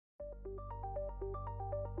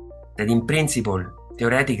That in principle,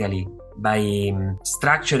 theoretically, by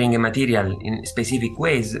structuring a material in specific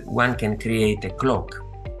ways, one can create a cloak.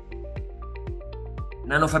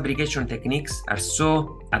 Nanofabrication techniques are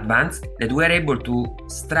so advanced that we are able to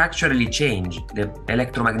structurally change the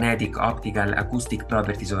electromagnetic, optical, acoustic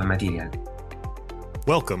properties of a material.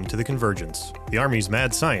 Welcome to The Convergence, the Army's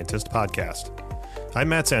Mad Scientist podcast. I'm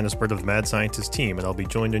Matt Sandispert of the Mad Scientist team, and I'll be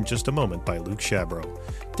joined in just a moment by Luke Shabro,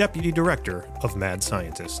 Deputy Director of Mad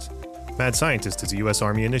Scientist. Mad Scientist is a U.S.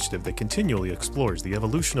 Army initiative that continually explores the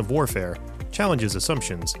evolution of warfare, challenges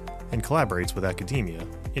assumptions, and collaborates with academia,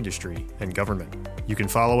 industry, and government. You can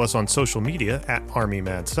follow us on social media at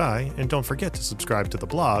ArmyMadSci, and don't forget to subscribe to the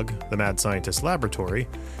blog, The Mad Scientist Laboratory,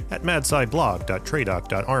 at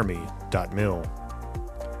madsciblog.tradoc.army.mil.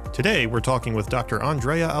 Today, we're talking with Dr.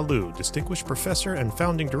 Andrea Alou, Distinguished Professor and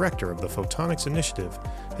Founding Director of the Photonics Initiative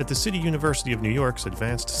at the City University of New York's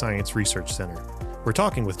Advanced Science Research Center. We're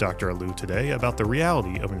talking with Dr. Alou today about the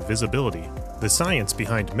reality of invisibility, the science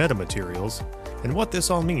behind metamaterials, and what this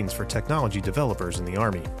all means for technology developers in the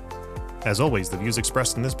Army. As always, the views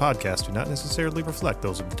expressed in this podcast do not necessarily reflect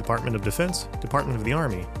those of the Department of Defense, Department of the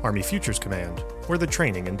Army, Army Futures Command, or the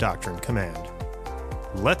Training and Doctrine Command.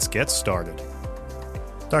 Let's get started.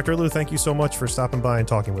 Dr. Alou, thank you so much for stopping by and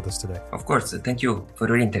talking with us today. Of course, thank you for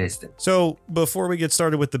your interest. So, before we get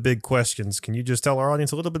started with the big questions, can you just tell our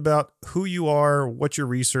audience a little bit about who you are, what you're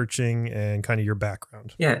researching, and kind of your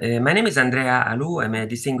background? My name is Andrea Alou. I'm a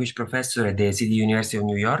distinguished professor at the City University of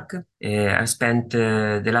New York. I've spent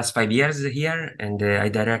the last 5 years here, and I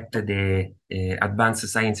direct the Advanced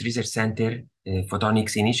Science Research Center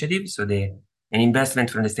Photonics Initiative, an investment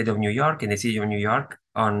from the state of New York and the city of New York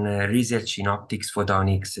on research in optics,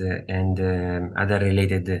 photonics, and other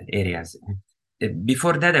related areas.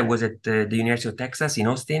 Before that, I was at the University of Texas in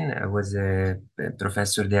Austin. I was a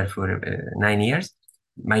professor there for 9 years.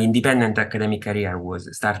 My independent academic career was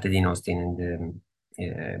started in Austin,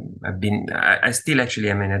 and I still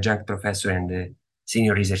actually am an adjunct professor and a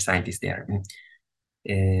senior research scientist there.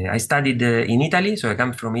 I studied in Italy, so I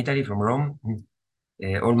come from Italy, from Rome.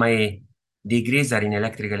 All my degrees are in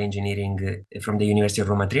electrical engineering from the University of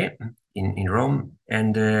Roma 3 in Rome.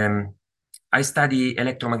 And I study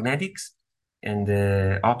electromagnetics and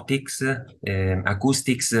optics,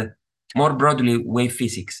 acoustics, more broadly wave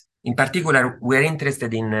physics. In particular, we're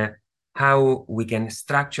interested in how we can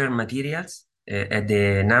structure materials at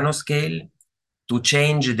the nanoscale to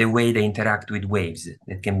change the way they interact with waves.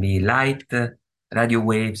 It can be light, radio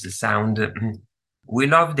waves, sound. We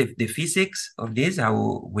love the physics of this,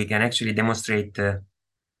 how we can actually demonstrate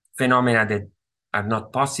phenomena that are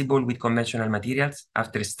not possible with conventional materials.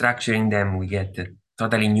 After structuring them, we get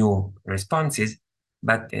totally new responses.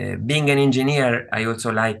 But being an engineer, I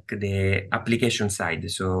also like the application side.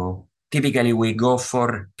 So typically we go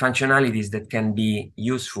for functionalities that can be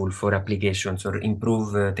useful for applications or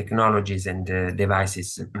improve technologies and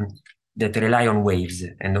devices that rely on waves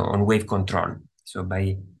and on wave control. So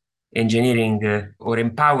by engineering or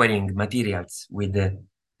empowering materials with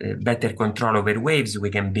better control over waves, we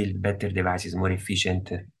can build better devices, more efficient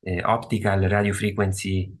optical, radio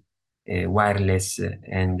frequency, wireless,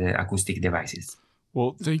 and acoustic devices.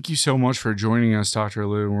 Well, thank you so much for joining us, Dr.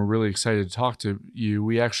 Alou, and we're really excited to talk to you.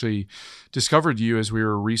 We actually discovered you as we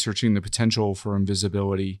were researching the potential for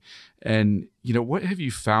invisibility. And, what have you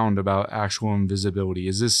found about actual invisibility?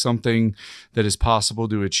 Is this something that is possible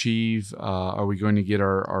to achieve? Are we going to get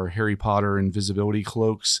our Harry Potter invisibility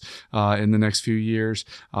cloaks in the next few years?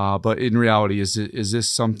 But in reality, is this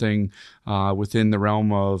something within the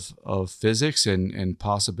realm of physics and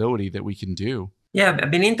possibility that we can do? Yeah,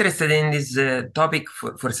 I've been interested in this topic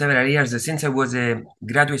for several years. Since I was a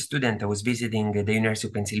graduate student, I was visiting the University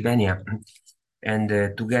of Pennsylvania. And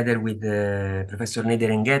together with Professor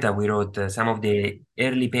Nederengeta, we wrote some of the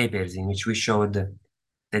early papers in which we showed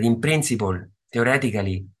that in principle,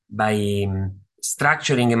 theoretically, by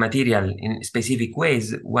structuring a material in specific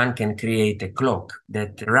ways, one can create a cloak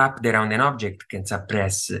that wrapped around an object can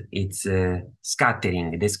suppress its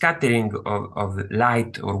scattering. The scattering of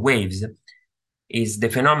light or waves is the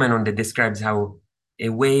phenomenon that describes how a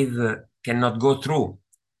wave cannot go through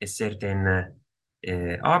a certain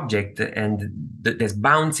object, and this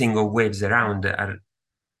bouncing of waves around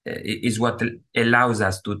is what allows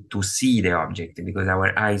us to see the object, because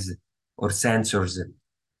our eyes or sensors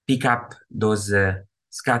pick up those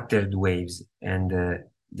scattered waves and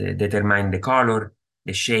determine the color,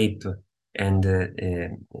 the shape, and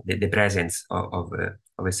the presence of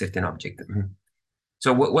a certain object.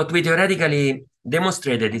 So what we theoretically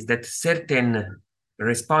demonstrated is that certain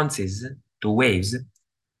responses to waves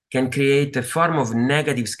can create a form of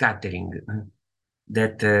negative scattering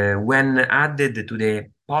that when added to the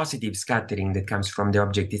positive scattering that comes from the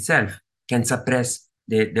object itself, can suppress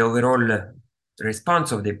the overall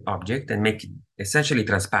response of the object and make it essentially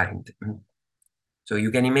transparent. So you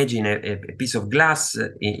can imagine a piece of glass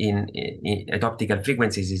at optical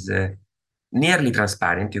frequencies is nearly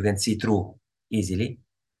transparent. You can see through easily.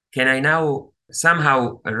 Can I now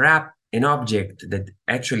somehow wrap an object that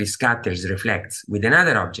actually scatters, reflects with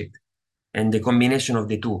another object, and the combination of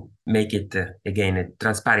the two make it, again, a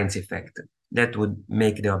transparency effect that would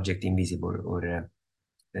make the object invisible or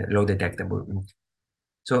low detectable.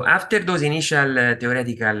 So after those initial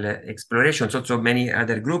theoretical explorations, also many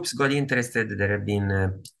other groups got interested. There have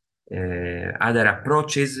been other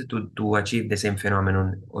approaches to achieve the same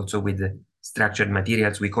phenomenon, also with structured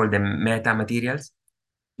materials. We call them metamaterials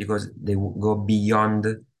because they go beyond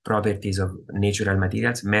properties of natural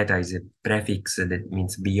materials. Meta is a prefix that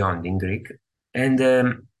means beyond in Greek. And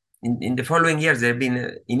in the following years, there have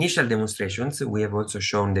been initial demonstrations. We have also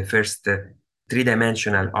shown the first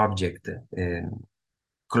three-dimensional object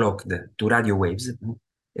cloaked to radio waves.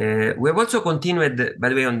 We have also continued, by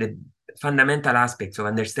the way, on the fundamental aspects of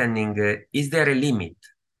understanding, is there a limit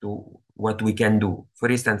to what we can do? For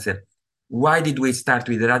instance, why did we start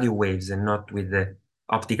with radio waves and not with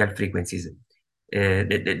optical frequencies?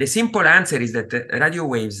 The simple answer is that radio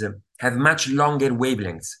waves have much longer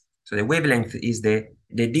wavelengths. So the wavelength is the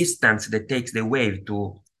distance that takes the wave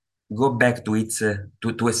to go back to its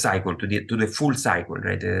to a cycle, to the full cycle,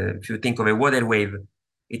 right? If you think of a water wave,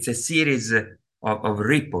 it's a series of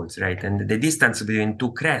ripples, right? And the distance between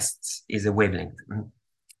two crests is a wavelength.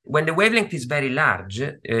 When the wavelength is very large,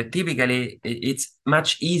 typically it's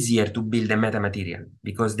much easier to build a metamaterial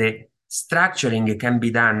because the structuring can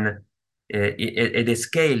be done at a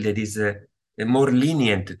scale that is more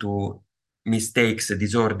lenient to mistakes,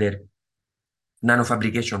 disorder,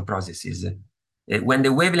 nanofabrication processes. When the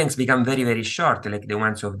wavelengths become very, very short, like the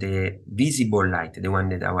ones of the visible light, the one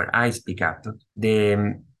that our eyes pick up,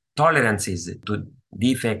 the tolerances to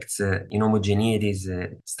defects,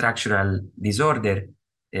 inhomogeneities, structural disorder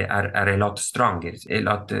are a lot stronger, a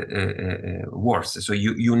lot worse. So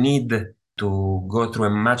you need to go through a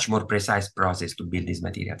much more precise process to build these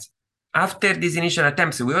materials. After these initial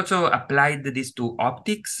attempts, we also applied this to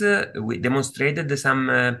optics. We demonstrated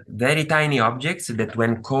some very tiny objects that,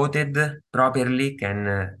 when coated properly,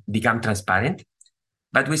 can become transparent.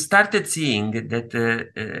 But we started seeing that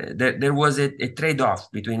there was a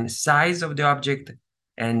trade-off between size of the object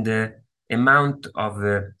and amount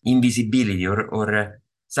of invisibility or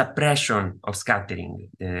suppression of scattering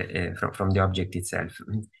from the object itself.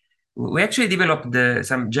 We actually developed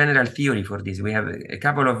some general theory for this. We have a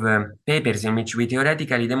couple of papers in which we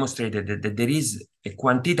theoretically demonstrated that there is a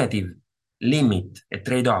quantitative limit, a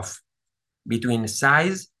trade-off between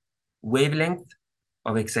size, wavelength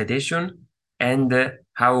of excitation, and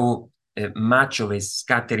how much of a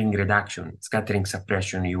scattering reduction, scattering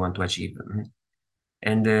suppression you want to achieve.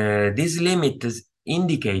 And this limit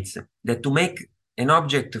indicates that to make an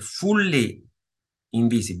object fully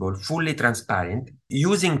invisible, fully transparent,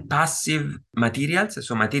 using passive materials,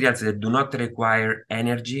 so materials that do not require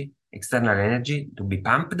energy, external energy to be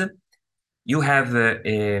pumped, you have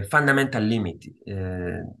a fundamental limit.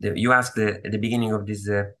 You asked at the beginning of this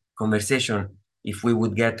conversation if we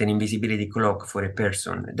would get an invisibility cloak for a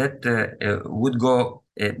person. That would go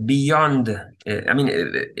beyond,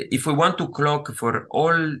 if we want to cloak for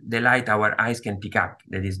all the light our eyes can pick up,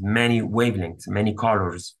 that is many wavelengths, many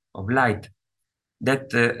colors of light,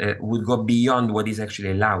 that would go beyond what is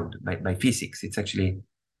actually allowed by physics. It's actually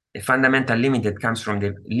a fundamental limit that comes from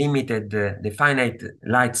the finite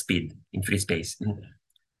light speed in free space.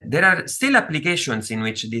 There are still applications in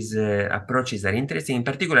which these approaches are interesting. In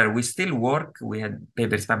particular, we still work, we had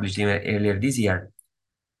papers published earlier this year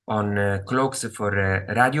on cloaks for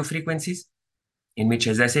radio frequencies, in which,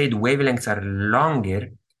 as I said, wavelengths are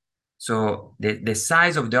longer. So the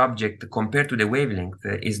size of the object compared to the wavelength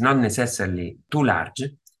is not necessarily too large.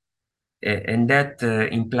 And that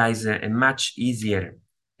implies a much easier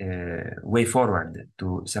way forward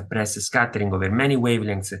to suppress scattering over many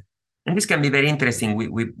wavelengths. And this can be very interesting.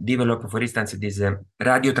 We develop, for instance, these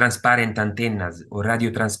radio transparent antennas or radio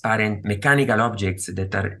transparent mechanical objects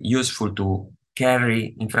that are useful to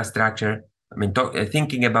carry infrastructure. I mean,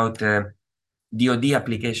 thinking about DoD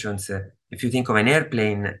applications, if you think of an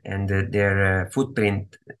airplane and their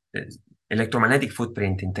footprint, electromagnetic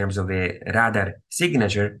footprint in terms of a radar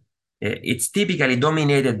signature, it's typically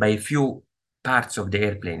dominated by a few parts of the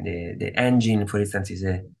airplane. The engine, for instance, is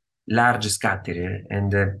a large scatterer,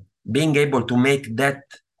 and being able to make that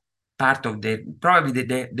part of probably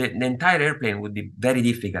the entire airplane would be very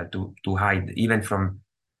difficult to hide, even from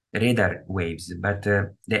radar waves. But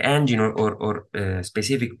the engine or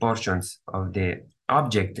specific portions of the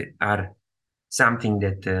object are something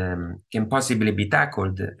that can possibly be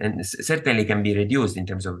tackled and certainly can be reduced in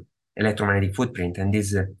terms of electromagnetic footprint. And this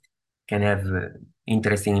can have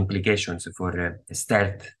interesting implications for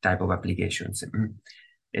stealth type of applications.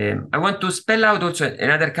 I want to spell out also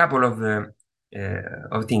another couple of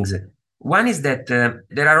things. One is that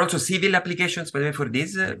there are also civil applications, by the way, for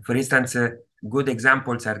this. For instance, good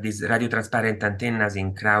examples are these radio transparent antennas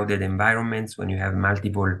in crowded environments when you have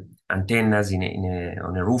multiple antennas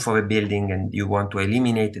on a roof of a building and you want to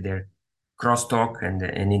eliminate their crosstalk and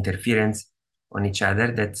interference on each other.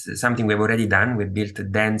 That's something we've already done. We built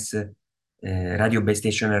dense radio base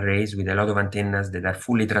station arrays with a lot of antennas that are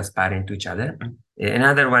fully transparent to each other.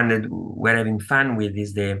 Another one that we're having fun with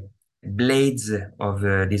is the blades of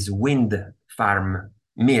these wind farm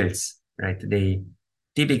mills, right? They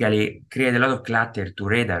typically create a lot of clutter to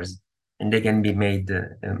radars, and they can be made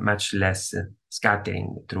much less scattering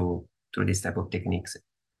through this type of techniques.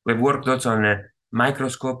 We've worked also on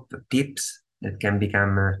microscope tips that can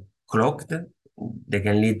become cloaked. They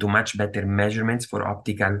can lead to much better measurements for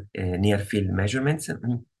optical near-field measurements.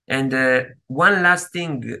 And one last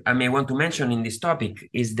thing I may want to mention in this topic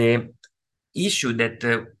is the issue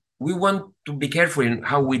that we want to be careful in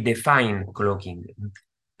how we define cloaking.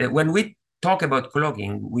 When we talk about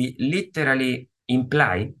cloaking, we literally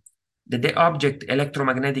imply that the object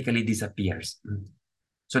electromagnetically disappears.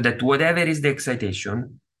 So that whatever is the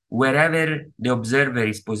excitation, wherever the observer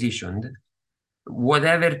is positioned,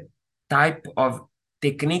 whatever type of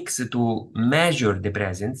techniques to measure the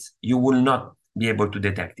presence, you will not be able to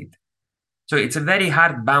detect it. So it's a very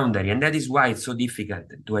hard boundary, and that is why it's so difficult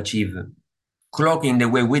to achieve cloaking the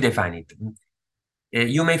way we define it.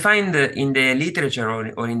 You may find in the literature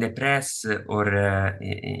or in the press or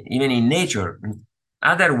even in nature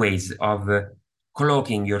other ways of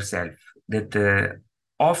cloaking yourself that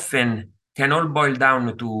often can all boil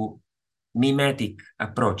down to mimetic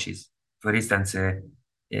approaches. For instance,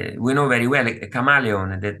 we know very well a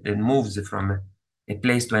chameleon that moves from a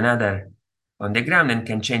place to another on the ground and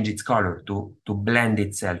can change its color to blend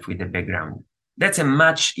itself with the background. That's a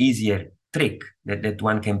much easier trick that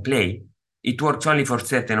one can play. It works only for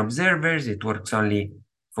certain observers, it works only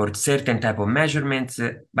for certain type of measurements,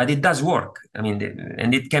 but it does work. I mean,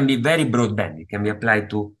 and it can be very broadband. It can be applied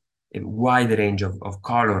to a wide range of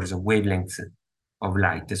colors, of wavelengths of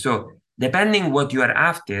light. So depending what you are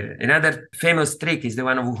after, another famous trick is the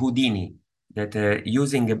one of Houdini, that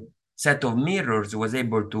using a set of mirrors was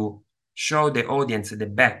able to show the audience the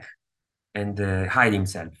back and hide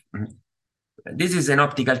himself. This is an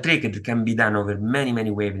optical trick that can be done over many,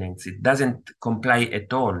 many wavelengths. It doesn't comply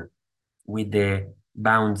at all with the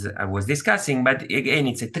bounds I was discussing, but again,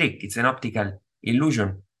 it's a trick. It's an optical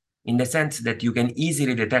illusion in the sense that you can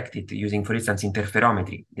easily detect it using, for instance,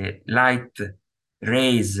 interferometry. The light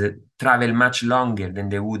rays travel much longer than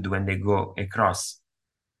they would when they go across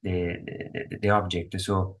the object.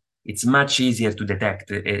 So it's much easier to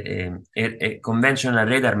detect. A conventional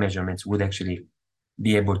radar measurements would actually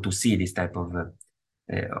be able to see this type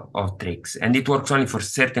of tricks. And it works only for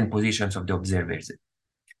certain positions of the observers.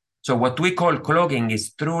 So what we call cloaking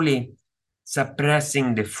is truly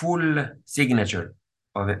suppressing the full signature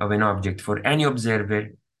of an object for any observer,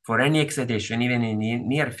 for any excitation, even in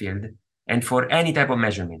near field, and for any type of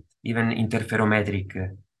measurement, even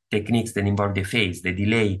interferometric techniques that involve the phase, the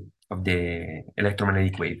delay of the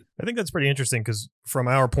electromagnetic wave. I think that's pretty interesting because from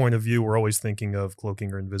our point of view, we're always thinking of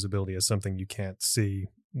cloaking or invisibility as something you can't see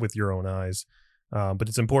with your own eyes. But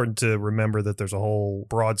it's important to remember that there's a whole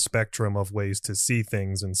broad spectrum of ways to see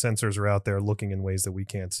things, and sensors are out there looking in ways that we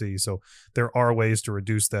can't see. So there are ways to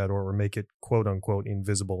reduce that or make it quote unquote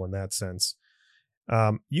invisible in that sense.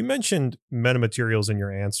 You mentioned metamaterials in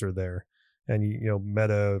your answer there, and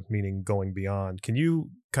meta meaning going beyond. Can you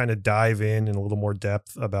kind of dive in a little more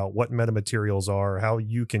depth about what metamaterials are, how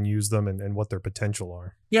you can use them, and what their potential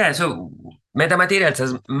are? Yeah, so metamaterials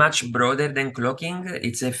is much broader than cloaking.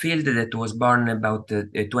 It's a field that was born about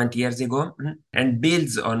 20 years ago and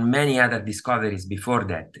builds on many other discoveries before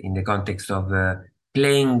that in the context of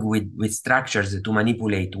playing with structures to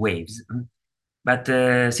manipulate waves. But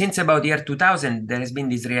since about year 2000, there has been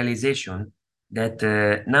this realization that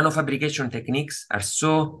nanofabrication techniques are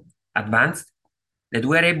so advanced that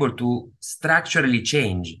we're able to structurally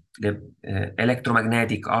change the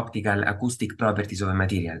electromagnetic, optical, acoustic properties of a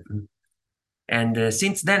material. And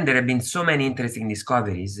since then, there have been so many interesting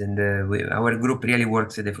discoveries, and our group really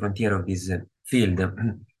works at the frontier of this field.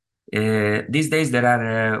 These days, there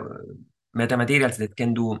are metamaterials that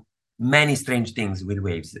can do many strange things with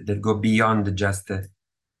waves that go beyond just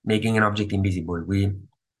making an object invisible. We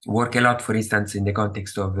work a lot, for instance, in the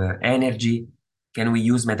context of energy. Can we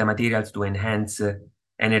use metamaterials to enhance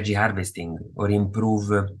energy harvesting or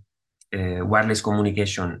improve wireless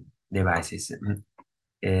communication devices?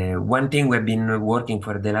 One thing we've been working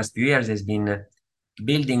for the last few years has been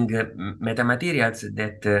building metamaterials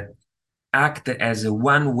that act as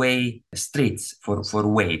one-way streets for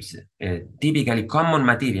waves. Typically, common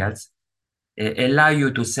materials allow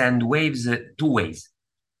you to send waves two ways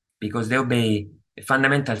because they obey a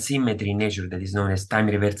fundamental symmetry in nature that is known as time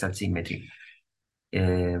reversal symmetry.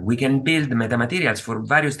 We can build metamaterials for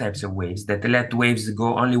various types of waves that let waves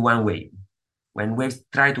go only one way. When waves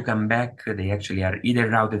try to come back, they actually are either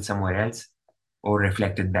routed somewhere else or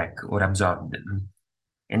reflected back or absorbed.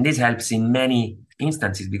 And this helps in many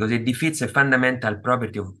instances because it defeats a fundamental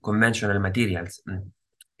property of conventional materials.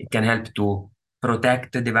 It can help to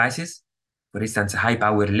protect the devices. For instance, high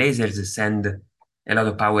power lasers send a lot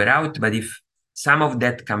of power out, but if some of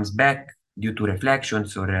that comes back due to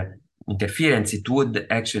reflections or interference, it would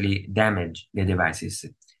actually damage the devices.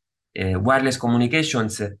 Wireless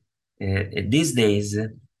communications these days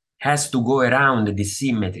has to go around this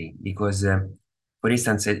symmetry because, for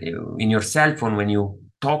instance, in your cell phone, when you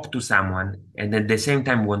talk to someone and at the same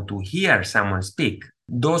time want to hear someone speak,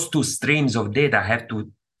 those two streams of data have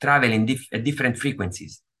to travel at different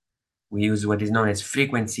frequencies. We use what is known as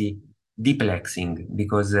frequency deplexing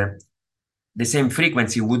because the same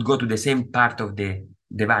frequency would go to the same part of the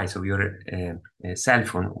device of your cell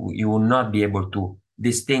phone. You will not be able to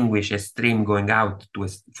distinguish a stream going out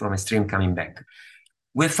from a stream coming back.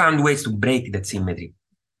 We found ways to break that symmetry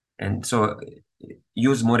and so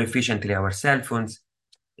use more efficiently our cell phones,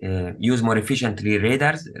 use more efficiently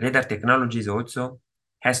radars. Radar technologies also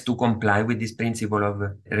has to comply with this principle of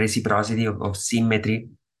reciprocity, of symmetry,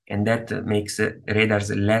 and that makes radars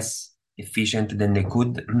less efficient than they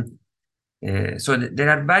could. So there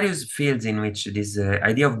are various fields in which this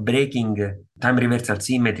idea of breaking time reversal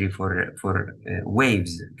symmetry for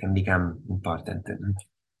waves can become important.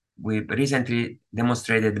 We recently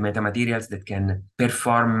demonstrated metamaterials that can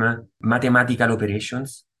perform mathematical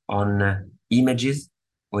operations on images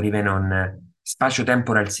or even on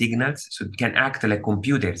spatiotemporal signals. So it can act like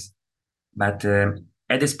computers, but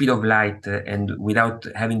at the speed of light and without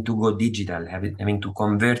having to go digital, having to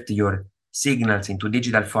convert your signals into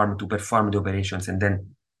digital form to perform the operations and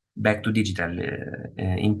then back to digital,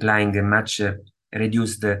 implying a much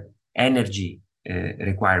reduced energy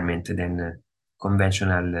requirement than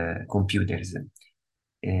conventional computers.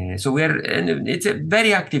 So and it's a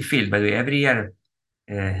very active field, by the way. Every year,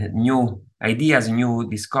 new ideas, new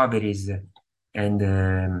discoveries,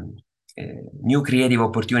 and new creative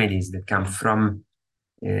opportunities that come from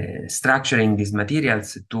structuring these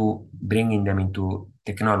materials to bringing them into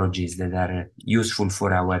technologies that are useful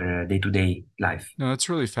for our day-to-day life. No, that's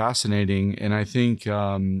really fascinating, and I think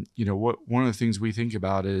what one of the things we think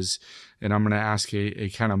about is, and I'm going to ask a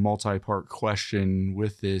kind of multi-part question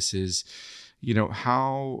with this is,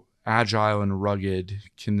 how agile and rugged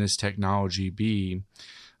can this technology be?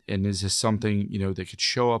 And is this something, that could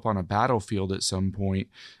show up on a battlefield at some point?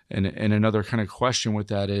 And another kind of question with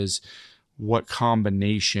that is, what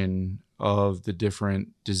combination of the different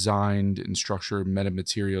designed and structured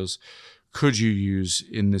metamaterials could you use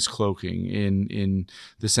in this cloaking in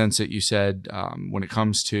the sense that you said when it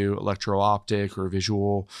comes to electro-optic or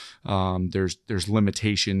visual, there's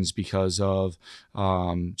limitations because of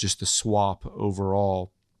just the swap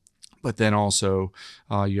overall. But then also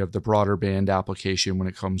you have the broader band application when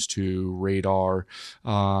it comes to radar.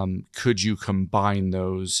 Could you combine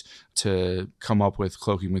those to come up with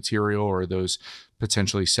cloaking material, or are those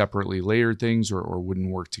potentially separately layered things or wouldn't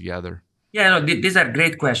work together? Yeah, no, these are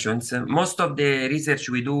great questions. Most of the research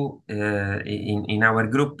we do in our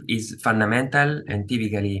group is fundamental, and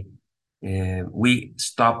typically we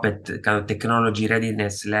stop at kind of technology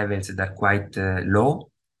readiness levels that are quite low.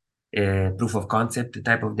 Proof of concept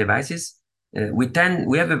type of devices. We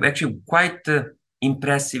have actually quite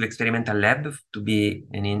impressive experimental lab to be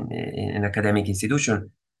an academic institution,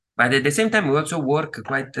 but at the same time we also work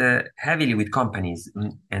quite heavily with companies,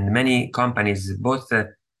 and many companies, both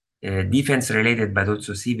defense related but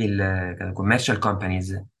also civil kind of commercial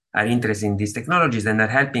companies, are interested in these technologies and are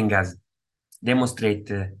helping us demonstrate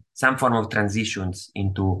some form of transitions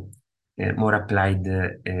into more applied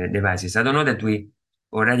devices. I don't know that we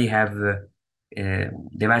already have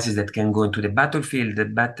devices that can go into the battlefield,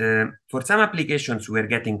 but for some applications we're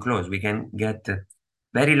getting close. We can get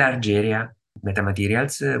very large area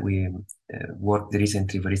Metamaterials. We worked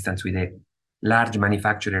recently, for instance, with a large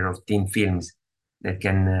manufacturer of thin films that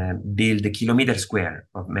can build a kilometer square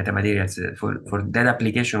of metamaterials. For that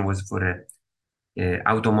application was for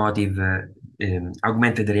automotive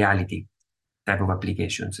augmented reality type of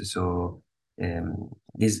applications. So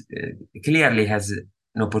this clearly has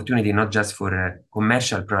an opportunity not just for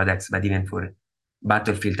commercial products, but even for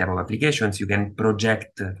battlefield type of applications. You can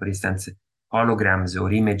project, for instance, holograms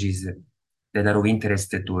or images that are of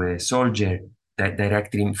interest to a soldier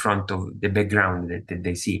directly in front of the background that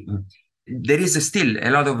they see. There is still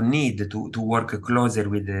a lot of need to work closer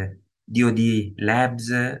with the DoD labs.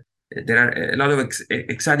 There are a lot of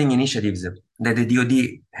exciting initiatives that the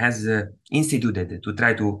DoD has instituted to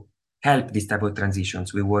try to help this type of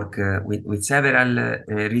transitions. We work with several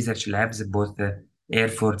research labs, both Air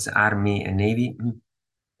Force, Army, and Navy.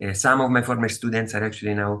 Some of my former students are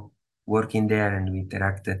actually now working there, and we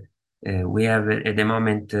interact. We have at the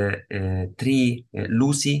moment three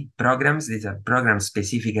LUCI programs. These are programs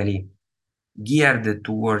specifically geared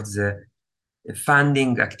towards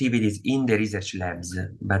funding activities in the research labs,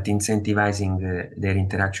 but incentivizing their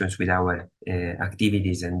interactions with our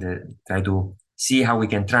activities and try to see how we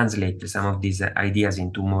can translate some of these ideas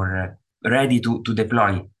into more ready to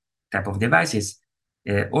deploy type of devices.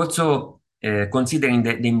 Also, considering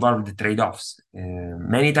the involved trade-offs.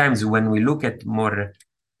 Many times when we look at more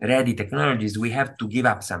ready technologies, we have to give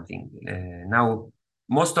up something. Now,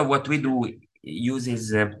 most of what we do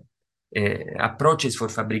uses approaches for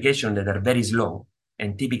fabrication that are very slow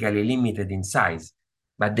and typically limited in size,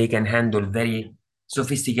 but they can handle very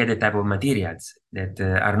sophisticated type of materials that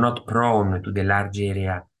are not prone to the large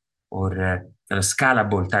area or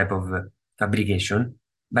scalable type of fabrication.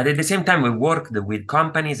 But at the same time, we worked with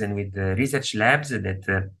companies and with research labs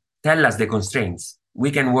that tell us the constraints.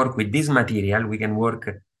 We can work with this material, we can work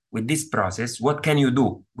with this process. What can you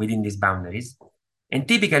do within these boundaries? And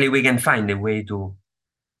typically, we can find a way to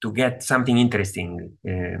get something interesting,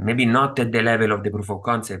 maybe not at the level of the proof of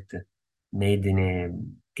concept made in a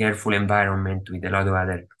careful environment with a lot of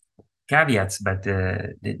other caveats, but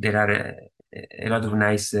there are a lot of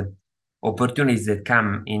nice opportunities that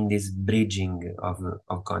come in this bridging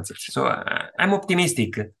of concepts. So I'm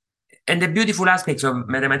optimistic. And the beautiful aspects of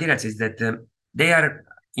metamaterials is that they are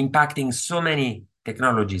impacting so many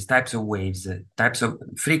technologies, types of waves, types of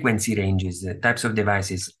frequency ranges, types of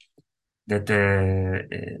devices, that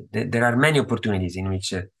there are many opportunities in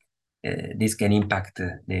which this can impact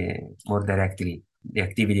more directly the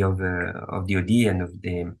activity of DoD and of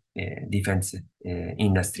the defense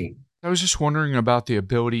industry. I was just wondering about the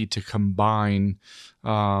ability to combine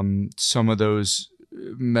some of those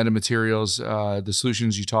metamaterials, the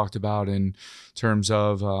solutions you talked about in terms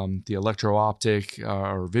of the electro-optic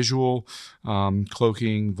or visual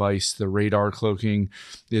cloaking, vice the radar cloaking.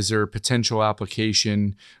 Is there a potential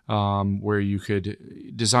application where you could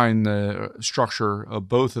design the structure of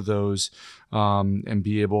both of those and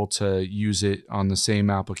be able to use it on the same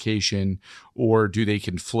application, or do they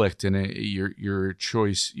conflict and your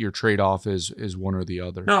choice, your trade-off is one or the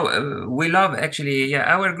other? No, we love actually,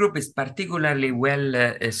 our group is particularly well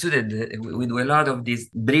suited with a lot of this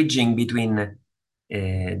bridging between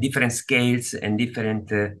different scales and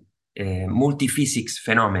different multi-physics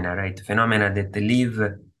phenomena, right? Phenomena that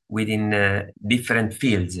live within different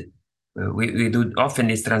fields. We do often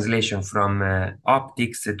this translation from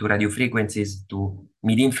optics to radio frequencies to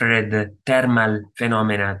mid-infrared thermal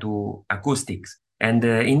phenomena to acoustics. And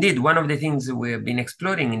indeed, one of the things we have been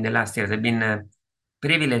exploring in the last years, I've been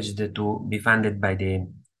privileged to be funded by the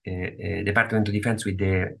Department of Defense with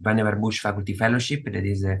the Vannevar Bush Faculty Fellowship. That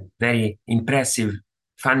is a very impressive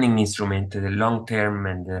funding instrument, long-term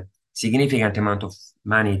and significant amount of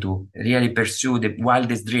money to really pursue the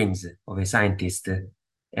wildest dreams of a scientist.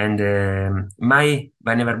 And my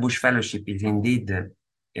Vannevar Bush Fellowship is indeed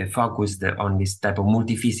focused on this type of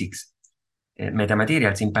multi-physics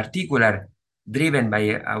metamaterials, in particular driven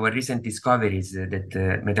by our recent discoveries that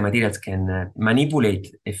metamaterials can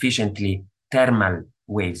manipulate efficiently thermal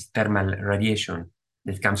waves, thermal radiation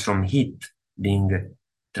that comes from heat being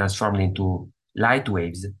transformed into light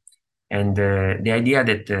waves. And the idea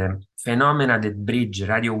that phenomena that bridge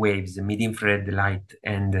radio waves, mid-infrared light,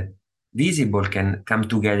 and visible can come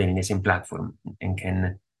together in the same platform and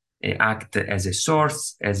can act as a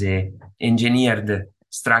source, as a engineered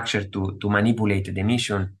structure to manipulate the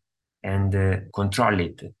emission and control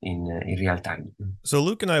it in real time. So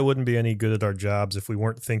Luke and I wouldn't be any good at our jobs if we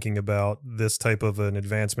weren't thinking about this type of an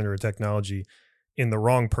advancement or a technology in the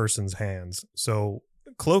wrong person's hands. So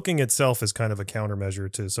cloaking itself is kind of a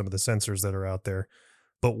countermeasure to some of the sensors that are out there.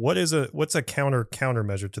 But what's a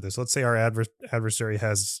countermeasure to this? Let's say our adversary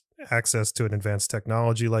has access to an advanced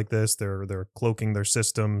technology like this. They're cloaking their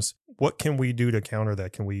systems. What can we do to counter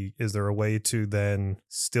that? Is there a way to then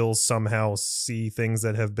still somehow see things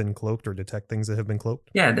that have been cloaked or detect things that have been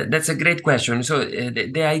cloaked? Yeah, that's a great question. So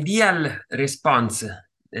the ideal response,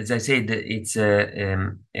 as I said,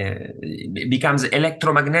 becomes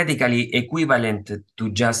electromagnetically equivalent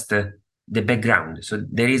to just the background. So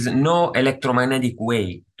there is no electromagnetic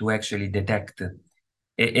way to actually detect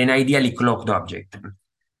an ideally cloaked object.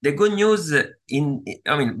 The good news,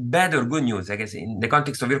 bad or good news, I guess, in the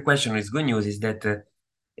context of your question, is good news is that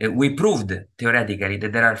we proved theoretically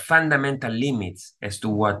that there are fundamental limits as to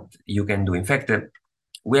what you can do. In fact,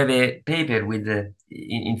 we have a paper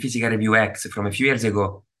in Physical Review X from a few years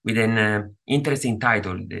ago with an interesting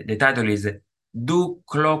title. The title is "Do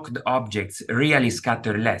Cloaked Objects Really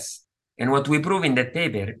Scatter Less?" And what we prove in that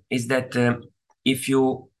paper is that if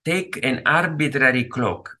you take an arbitrary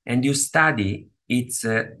cloak and you study its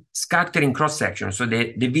scattering cross-section, so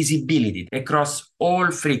the visibility across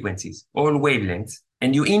all frequencies, all wavelengths,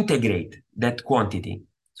 and you integrate that quantity,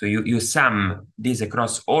 so you sum this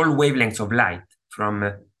across all wavelengths of light, from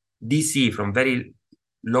DC, from very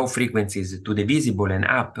low frequencies to the visible and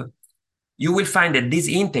up, you will find that this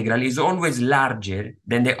integral is always larger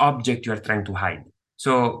than the object you are trying to hide.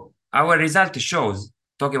 So our result shows,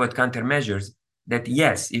 talking about countermeasures, that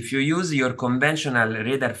yes, if you use your conventional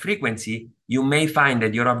radar frequency, you may find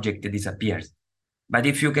that your object disappears. But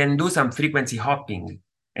if you can do some frequency hopping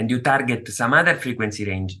and you target some other frequency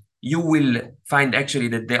range, you will find actually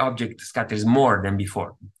that the object scatters more than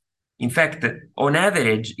before. In fact, on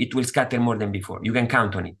average, it will scatter more than before. You can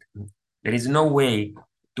count on it. There is no way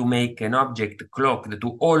to make an object cloaked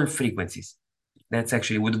to all frequencies. That's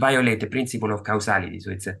actually would violate the principle of causality.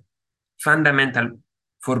 So it's a fundamental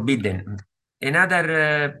forbidden.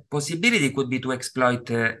 Another possibility could be to exploit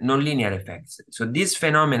nonlinear effects. So these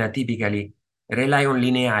phenomena typically rely on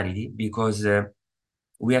linearity because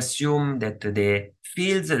we assume that the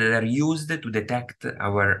fields that are used to detect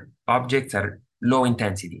our objects are low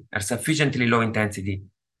intensity, are sufficiently low intensity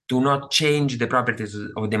to not change the properties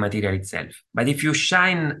of the material itself. But if you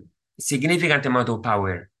shine significant amount of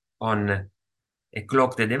power on a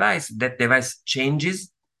cloaked device, that device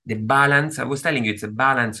changes the balance. I was telling you, it's a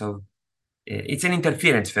balance of, it's an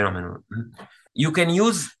interference phenomenon. You can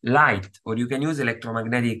use light or you can use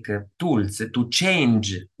electromagnetic tools to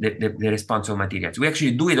change the response of materials. We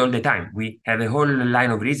actually do it all the time. We have a whole line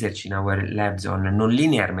of research in our labs on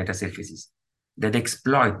nonlinear metasurfaces that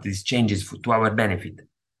exploit these changes to our benefit.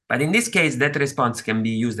 But in this case, that response can be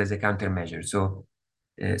used as a countermeasure. So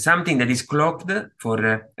something that is cloaked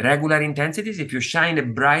for regular intensities, if you shine a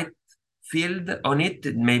bright field on it,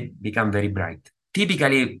 it may become very bright.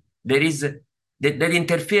 Typically, there is that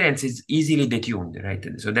interference is easily detuned, right?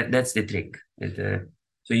 So that's the trick.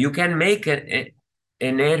 So you can make an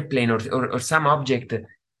airplane or some object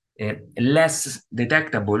less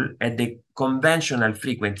detectable at the conventional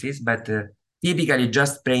frequencies, but typically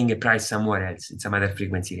just paying a price somewhere else in some other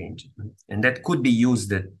frequency range. And that could be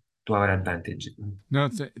used to our advantage. No,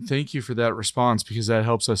 thank you for that response, because that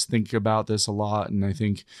helps us think about this a lot. And I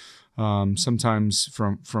think sometimes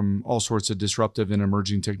from all sorts of disruptive and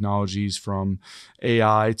emerging technologies, from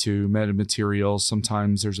AI to metamaterials,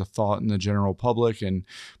 sometimes there's a thought in the general public, and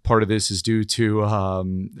part of this is due to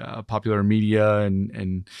popular media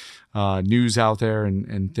and news out there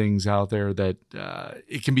and things out there that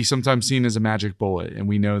it can be sometimes seen as a magic bullet, and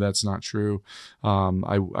we know that's not true.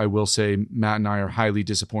 I will say Matt and I are highly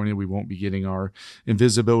disappointed we won't be getting our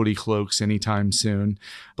invisibility cloaks anytime soon,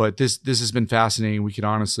 but this has been fascinating. We could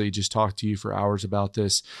honestly just talk to you for hours about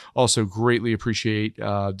this. Also greatly appreciate,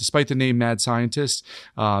 despite the name Mad Scientist,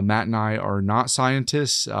 Matt and I are not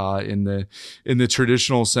scientists in the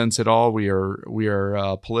traditional sense at all. We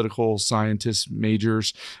are political scientists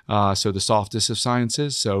majors, so the softest of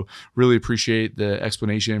sciences. So really appreciate the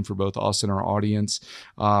explanation for both us and our audience.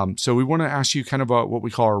 So we want to ask you kind of about what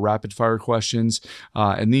we call our rapid fire questions,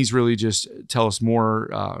 and these really just tell us more,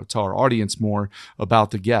 tell our audience more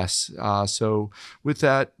about the guests. So with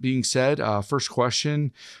that being said, first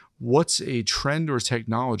question: what's a trend or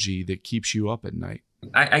technology that keeps you up at night?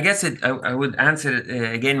 I guess I would answer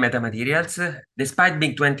again metamaterials. Despite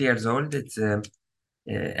being 20 years old, it's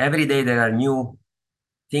every day there are new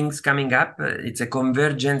things coming up. It's a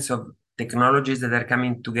convergence of technologies that are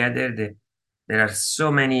coming together. There are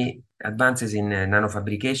so many advances in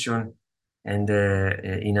nanofabrication and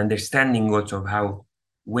in understanding also of how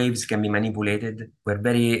waves can be manipulated. We're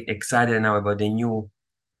very excited now about the new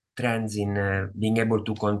trends in being able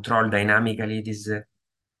to control dynamically these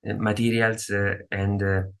materials and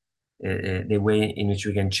the way in which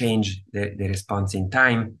we can change the response in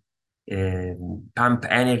time, pump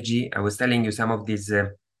energy. I was telling you some of these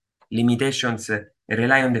limitations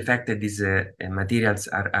rely on the fact that these materials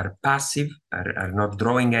are passive, are not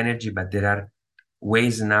drawing energy, but there are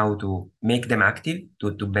ways now to make them active,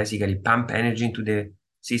 to basically pump energy into the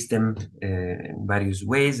system in various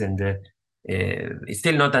ways. And it's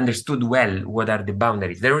still not understood well what are the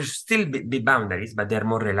boundaries. There will still be boundaries, but they're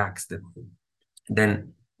more relaxed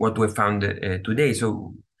than what we found today.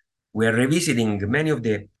 So we are revisiting many of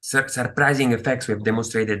the surprising effects we have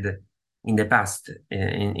demonstrated in the past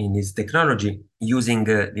in this technology using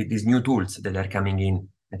these new tools that are coming in.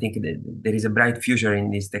 I think there is a bright future in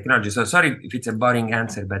this technology. So sorry if it's a boring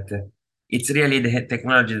answer, but it's really the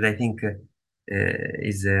technology that I think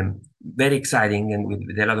is very exciting and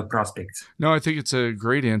with a lot of prospects. No, I think it's a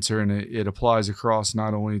great answer, and it applies across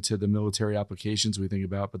not only to the military applications we think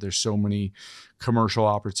about, but there's so many commercial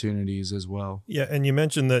opportunities as well. Yeah, and you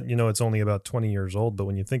mentioned that, it's only about 20 years old, but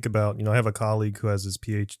when you think about, I have a colleague who has his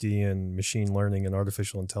PhD in machine learning and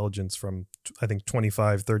artificial intelligence from, I think,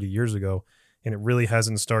 25, 30 years ago, and it really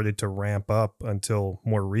hasn't started to ramp up until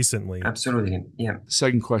more recently. Absolutely, yeah.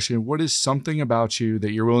 Second question, what is something about you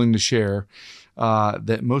that you're willing to share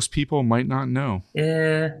that most people might not know?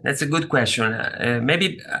 That's a good question.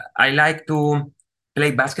 Maybe I like to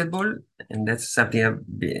play basketball, and that's something I've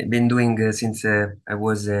been doing since I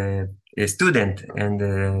was a student,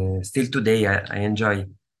 and still today I enjoy.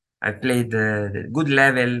 I played the good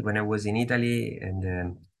level when I was in Italy,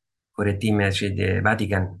 and for a team actually the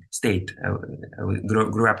Vatican State. I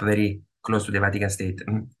grew up very close to the Vatican State,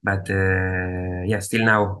 but yeah, still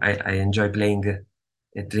now I enjoy playing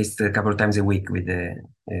at least a couple of times a week with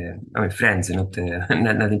friends, not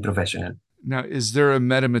nothing professional. Now, is there a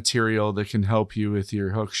metamaterial that can help you with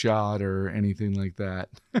your hook shot or anything like that?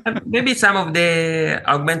 Maybe some of the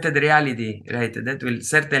augmented reality, right? That will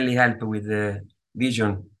certainly help with the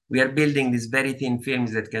vision. We are building these very thin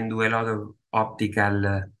films that can do a lot of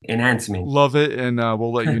optical enhancement. Love it, and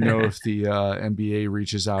we'll let you know if the NBA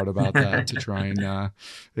reaches out about that to try and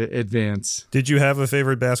advance. Did you have a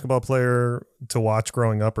favorite basketball player to watch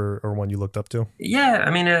growing up, or one you looked up to? Yeah,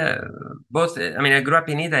 I mean, both. I mean, I grew up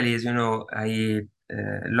in Italy, as you know. I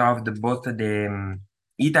loved both the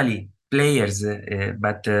Italy players,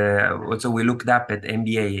 but also we looked up at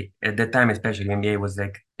NBA at that time, especially NBA was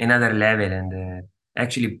like another level, and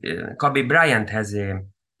actually, Kobe Bryant has a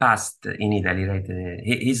past in Italy, right?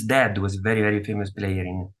 His dad was a very, very famous player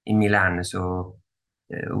in Milan. So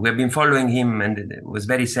we have been following him, and it was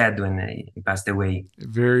very sad when he passed away.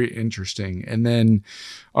 Very interesting. And then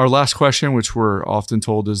our last question, which we're often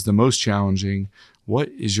told is the most challenging. What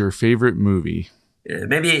is your favorite movie?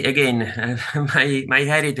 Maybe, again, my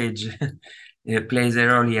heritage plays a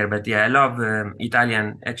role here. But yeah, I love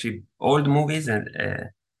Italian, actually, old movies. And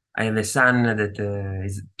I have a son that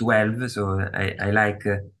is 12, so I like,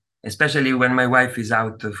 especially when my wife is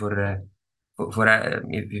out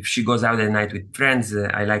if she goes out at night with friends,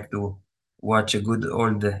 I like to watch a good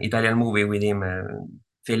old Italian movie with him,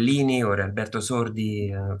 Fellini or Alberto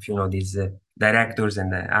Sordi, if you know these directors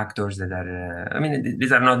and actors that are, I mean,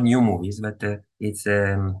 these are not new movies, but it's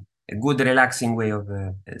a good relaxing way of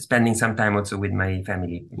spending some time also with my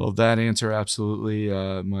family. Love that answer. Absolutely.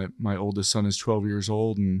 My oldest son is 12 years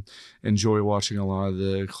old and enjoy watching a lot of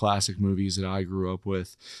the classic movies that I grew up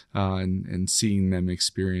with and seeing them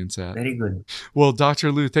experience that. Very good. Well, Dr.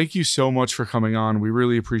 Liu, thank you so much for coming on. We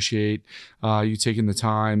really appreciate you taking the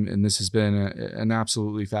time, and this has been an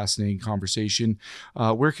absolutely fascinating conversation.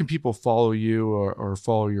 Where can people follow you or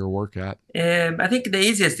follow your work at? I think the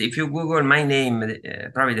easiest, if you Google my name,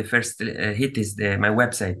 probably the first hit is my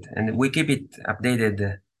website, and we keep it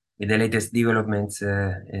updated with the latest developments.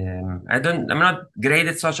 I'm not great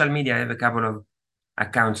at social media. I have a couple of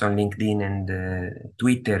accounts on LinkedIn and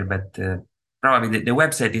Twitter, but probably the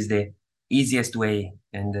website is the easiest way.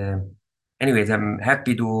 And anyways, I'm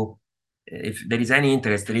happy to, if there is any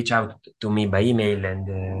interest, reach out to me by email.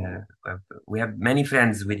 And we have many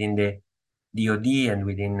friends within the DoD and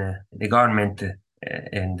within the government,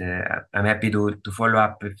 and I'm happy to follow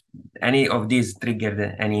up if any of these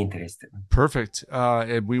triggered any interest. Perfect.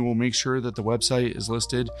 And we will make sure that the website is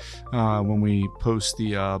listed when we post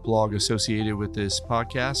the blog associated with this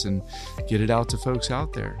podcast and get it out to folks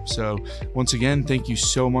out there. So once again, thank you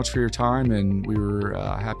so much for your time, and we were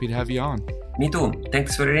happy to have you on. Me too.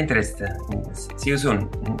 Thanks for your interest. See you soon.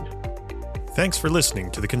 Thanks for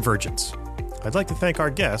listening to The Convergence. I'd like to thank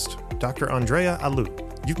our guest, Dr. Andrea Alou.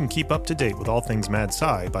 You can keep up to date with all things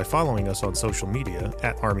MadSci by following us on social media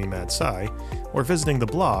at ArmyMadSci or visiting the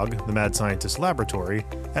blog, The Mad Scientist Laboratory,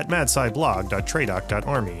 at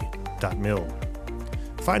madsciblog.tradoc.army.mil.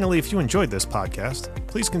 Finally, if you enjoyed this podcast,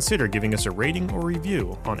 please consider giving us a rating or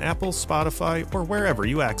review on Apple, Spotify, or wherever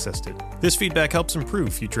you accessed it. This feedback helps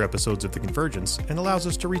improve future episodes of The Convergence and allows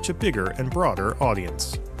us to reach a bigger and broader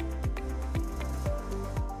audience.